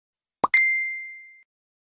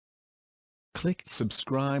click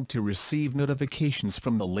subscribe to receive notifications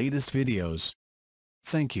from the latest videos.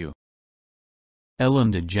 Thank you.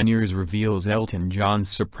 Ellen DeGeneres reveals Elton John's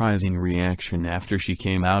surprising reaction after she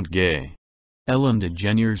came out gay. Ellen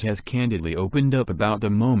DeGeneres has candidly opened up about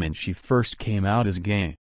the moment she first came out as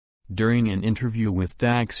gay. During an interview with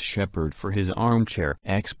Dax Shepard for his Armchair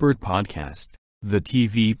Expert podcast, the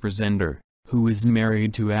TV presenter, who is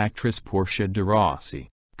married to actress Portia de Rossi,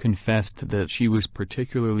 confessed that she was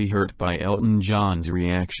particularly hurt by Elton John's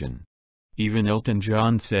reaction. Even Elton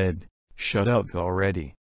John said, "Shut up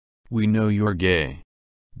already. We know you're gay.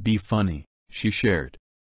 Be funny," she shared.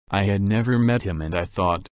 "I had never met him and I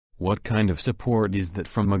thought, what kind of support is that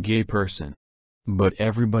from a gay person? But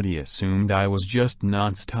everybody assumed I was just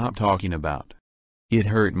non-stop talking about. It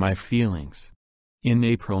hurt my feelings." In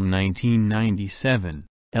April 1997,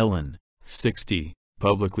 Ellen, 60,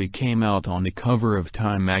 publicly came out on the cover of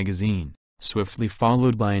Time magazine, swiftly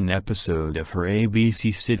followed by an episode of her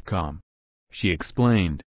ABC sitcom. She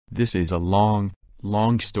explained, "This is a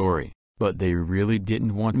long story, but they really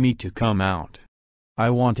didn't want me to come out. I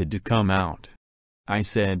wanted to come out. I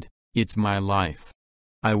said, it's my life.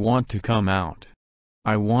 I want to come out.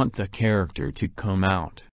 I want the character to come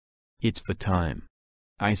out. It's the time.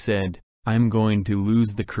 I said, I'm going to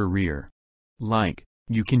lose the career. Like,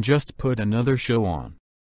 you can just put another show on.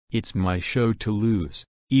 It's my show to lose,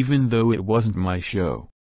 even though it wasn't my show."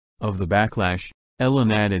 Of the backlash,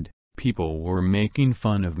 Ellen added, "People were making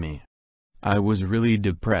fun of me. I was really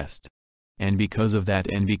depressed. And because of that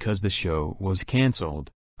and because the show was cancelled,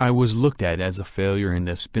 I was looked at as a failure in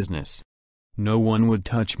this business. No one would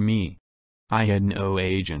touch me. I had no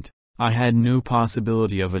agent, I had no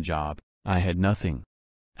possibility of a job, I had nothing."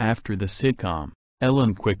 After the sitcom,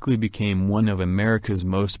 Ellen quickly became one of America's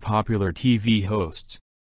most popular TV hosts.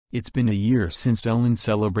 It's been a year since Ellen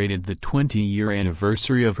celebrated the 20-year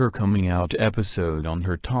anniversary of her coming out episode on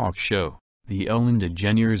her talk show, The Ellen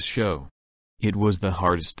DeGeneres Show. "It was the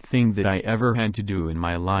hardest thing that I ever had to do in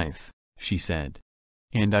my life," she said.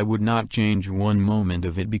 "And I would not change one moment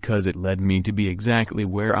of it because it led me to be exactly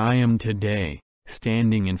where I am today,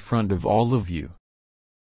 standing in front of all of you."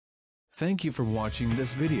 Thank you for watching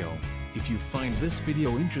this video. If you find this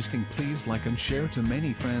video interesting, please like and share to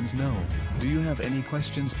many friends know. Do you have any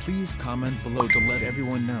questions? Please comment below to let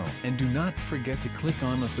everyone know. And do not forget to click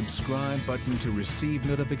on the subscribe button to receive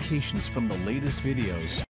notifications from the latest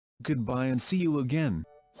videos. Goodbye and see you again.